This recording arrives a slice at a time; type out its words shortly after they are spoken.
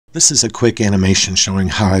This is a quick animation showing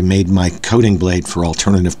how I made my coating blade for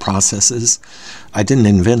alternative processes. I didn't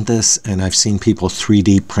invent this, and I've seen people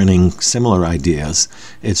 3D printing similar ideas.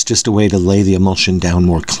 It's just a way to lay the emulsion down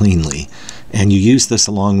more cleanly, and you use this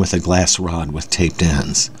along with a glass rod with taped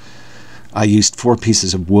ends. I used 4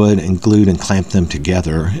 pieces of wood and glued and clamped them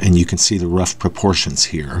together, and you can see the rough proportions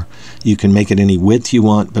here. You can make it any width you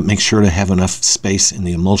want, but make sure to have enough space in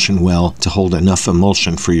the emulsion well to hold enough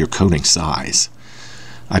emulsion for your coating size.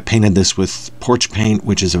 I painted this with porch paint,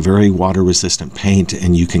 which is a very water-resistant paint,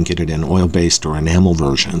 and you can get it in oil-based or enamel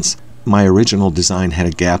versions. My original design had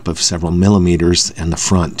a gap of several millimeters in the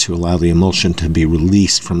front to allow the emulsion to be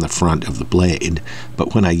released from the front of the blade,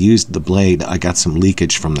 but when I used the blade, I got some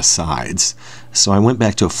leakage from the sides. So I went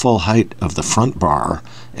back to a full height of the front bar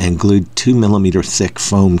and glued 2 millimeter thick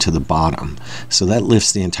foam to the bottom. So that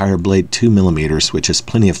lifts the entire blade 2 millimeters, which is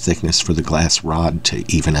plenty of thickness for the glass rod to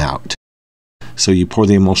even out. So you pour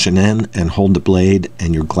the emulsion in and hold the blade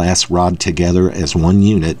and your glass rod together as one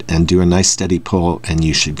unit and do a nice steady pull, and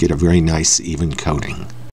you should get a very nice even coating.